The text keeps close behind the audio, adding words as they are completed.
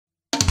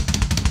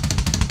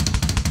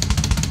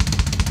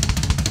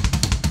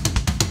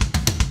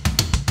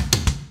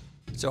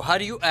So how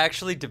do you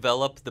actually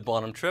develop the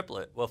Bonham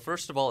triplet? Well,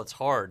 first of all, it's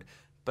hard,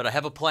 but I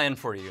have a plan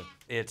for you.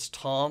 It's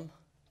tom,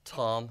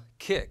 tom,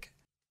 kick.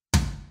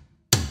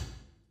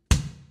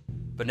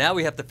 But now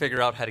we have to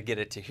figure out how to get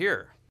it to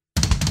here.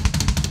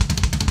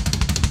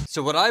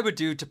 So what I would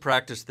do to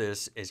practice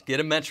this is get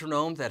a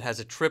metronome that has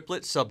a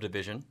triplet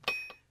subdivision.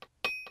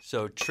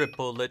 So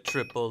triplet,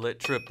 triplet,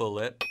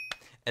 triplet,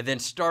 and then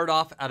start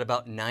off at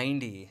about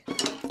 90.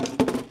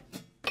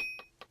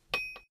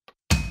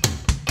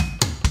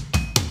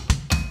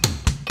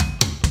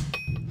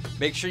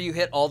 Make sure you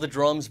hit all the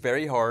drums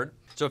very hard.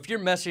 So if you're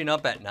messing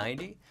up at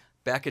 90,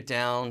 back it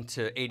down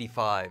to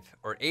 85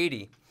 or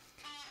 80.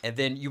 And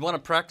then you want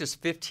to practice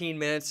 15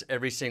 minutes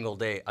every single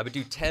day. I would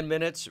do 10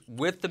 minutes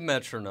with the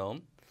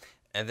metronome,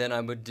 and then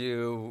I would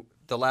do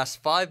the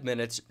last 5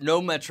 minutes,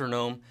 no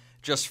metronome,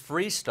 just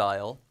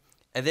freestyle,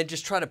 and then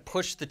just try to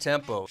push the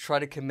tempo. Try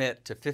to commit to 15